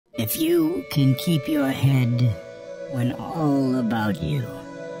If you can keep your head when all about you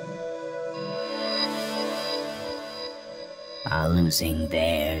are losing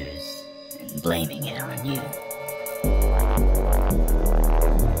theirs and blaming it on you.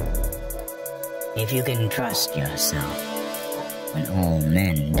 If you can trust yourself when all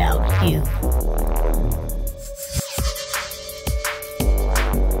men doubt you.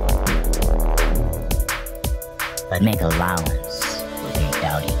 But make allowance for their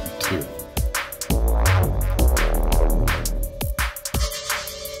doubting too.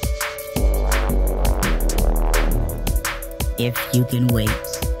 If you can wait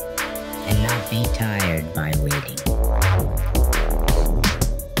and not be tired by waiting.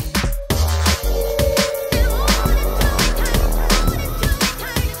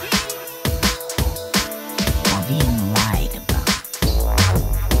 Or being lied about.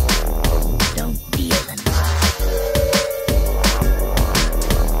 Don't deal in lies.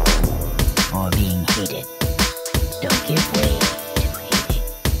 Or being hated. Don't give way to hating.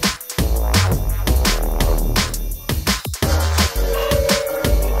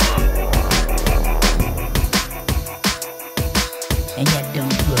 And yet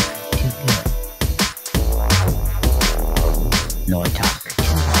don't look too good, nor talk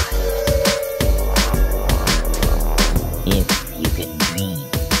too hard. If you can dream,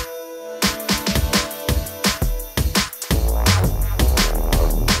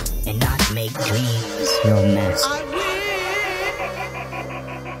 and not make dreams your master.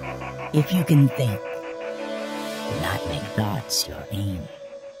 If you can think, and not make thoughts your aim.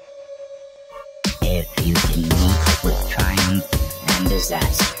 If you can meet with triumph and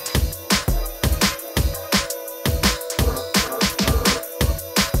disaster.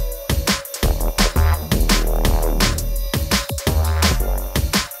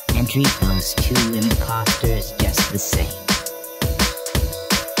 And treat those two imposters just the same.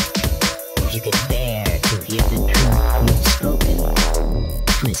 If you could bear to hear the truth you've spoken,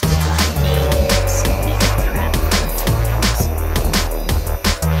 twisted by names and make a trap for fools.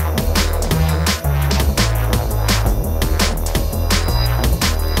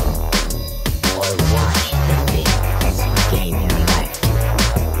 Or watch the things you gave your life to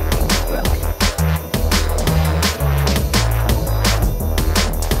broken.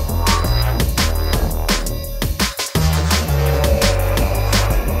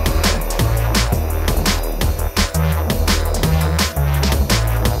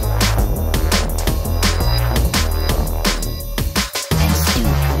 And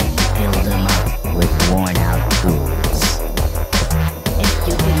stoop and fill them up with worn out tools. If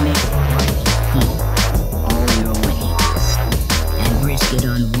you can make one heap all your winnings and risk it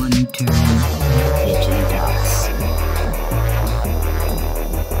on one turn, pitch and toss.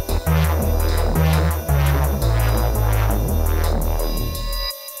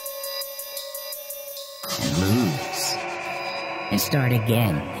 And lose. And start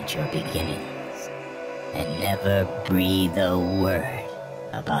again at your beginnings. And never breathe a word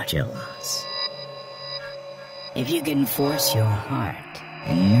about your loss. If you can force your heart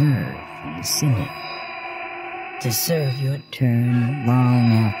and nerve and sinew to serve your turn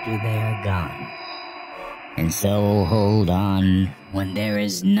long after they are gone, and so hold on when there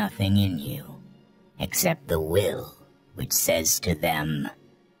is nothing in you except the will which says to them,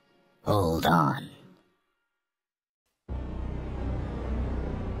 hold on.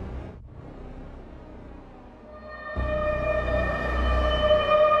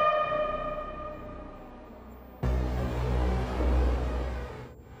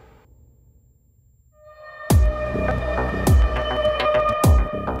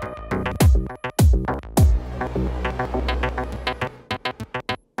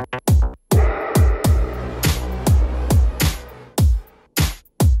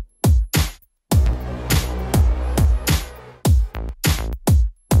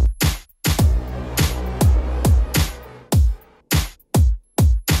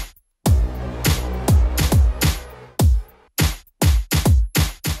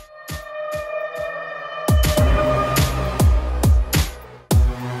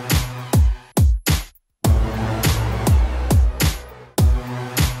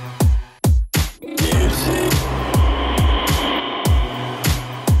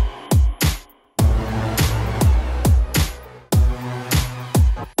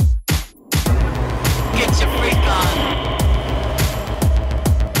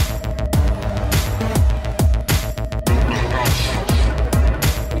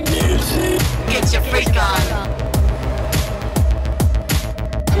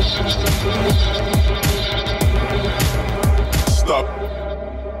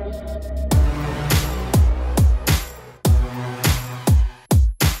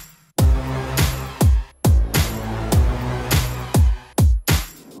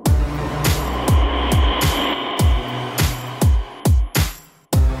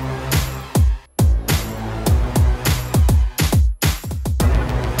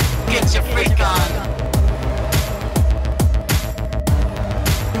 your freak on.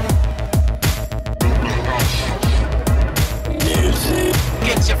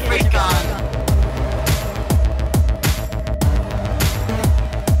 Get your freak on.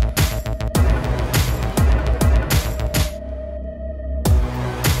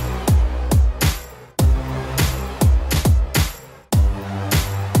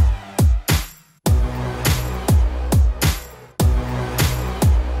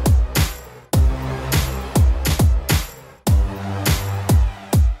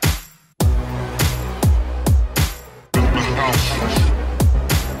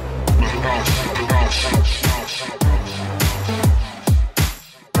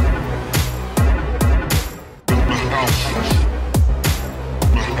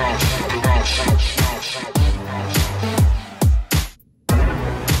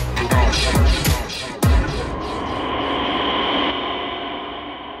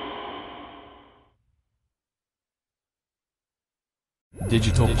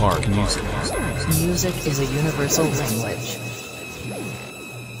 Digital Park Music. Music is a universal language.